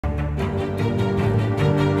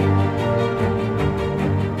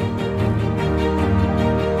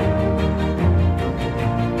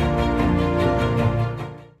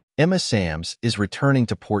Emma Samms is returning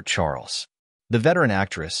to Port Charles. The veteran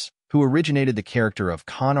actress, who originated the character of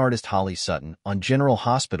con artist Holly Sutton on General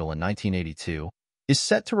Hospital in 1982, is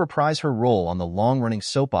set to reprise her role on the long-running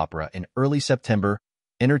soap opera in early September,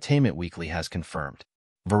 Entertainment Weekly has confirmed.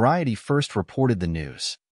 Variety first reported the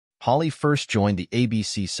news. Holly first joined the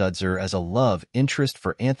ABC Sudzer as a love interest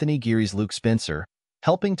for Anthony Geary's Luke Spencer,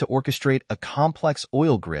 helping to orchestrate a complex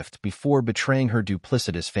oil grift before betraying her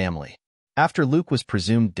duplicitous family. After Luke was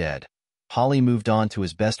presumed dead, Holly moved on to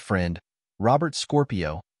his best friend, Robert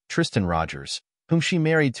Scorpio, Tristan Rogers, whom she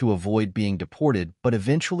married to avoid being deported but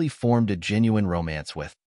eventually formed a genuine romance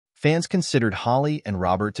with. Fans considered Holly and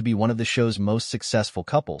Robert to be one of the show's most successful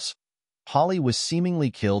couples. Holly was seemingly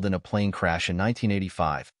killed in a plane crash in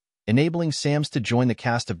 1985, enabling Samms to join the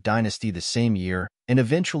cast of Dynasty the same year and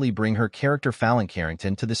eventually bring her character Fallon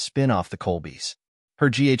Carrington to the spin-off The Colbys. Her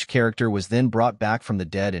GH character was then brought back from the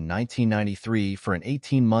dead in 1993 for an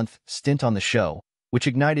 18-month stint on the show, which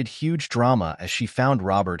ignited huge drama as she found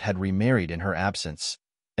Robert had remarried in her absence,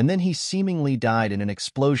 and then he seemingly died in an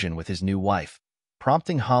explosion with his new wife,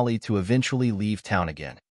 prompting Holly to eventually leave town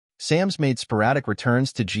again. Samms made sporadic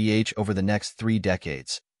returns to GH over the next 3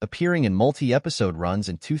 decades, appearing in multi-episode runs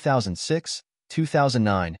in 2006,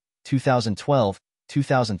 2009, 2012,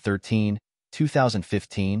 2013,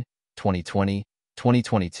 2015, 2020,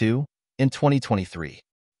 2022, and 2023.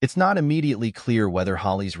 It's not immediately clear whether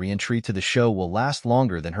Holly's re-entry to the show will last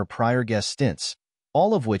longer than her prior guest stints,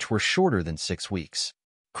 all of which were shorter than 6 weeks.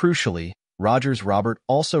 Crucially, Rogers Robert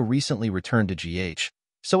also recently returned to GH,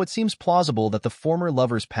 so it seems plausible that the former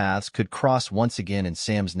lovers' paths could cross once again in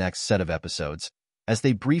Sam's next set of episodes, as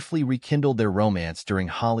they briefly rekindled their romance during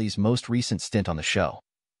Holly's most recent stint on the show.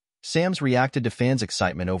 Samms reacted to fans'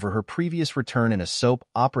 excitement over her previous return in a soap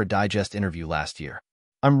opera digest interview last year.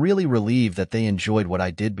 "I'm really relieved that they enjoyed what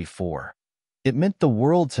I did before. It meant the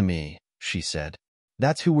world to me," she said.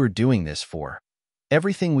 "That's who we're doing this for.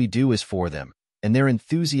 Everything we do is for them, and their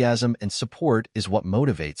enthusiasm and support is what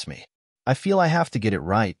motivates me. I feel I have to get it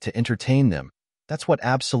right to entertain them. That's what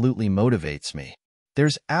absolutely motivates me.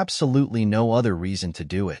 There's absolutely no other reason to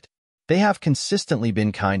do it. They have consistently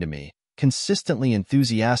been kind to me, consistently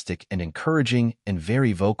enthusiastic and encouraging and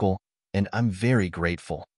very vocal, and I'm very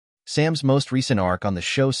grateful." Sam's most recent arc on the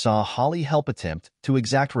show saw Holly help attempt to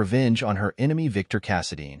exact revenge on her enemy Victor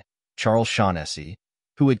Cassadine, Charles Shaughnessy,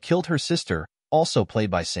 who had killed her sister, also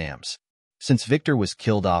played by Samms. Since Victor was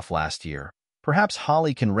killed off last year, perhaps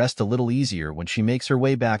Holly can rest a little easier when she makes her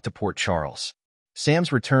way back to Port Charles.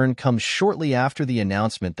 Sam's return comes shortly after the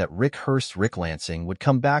announcement that Rick Lansing would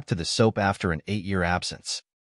come back to the soap after an 8-year absence.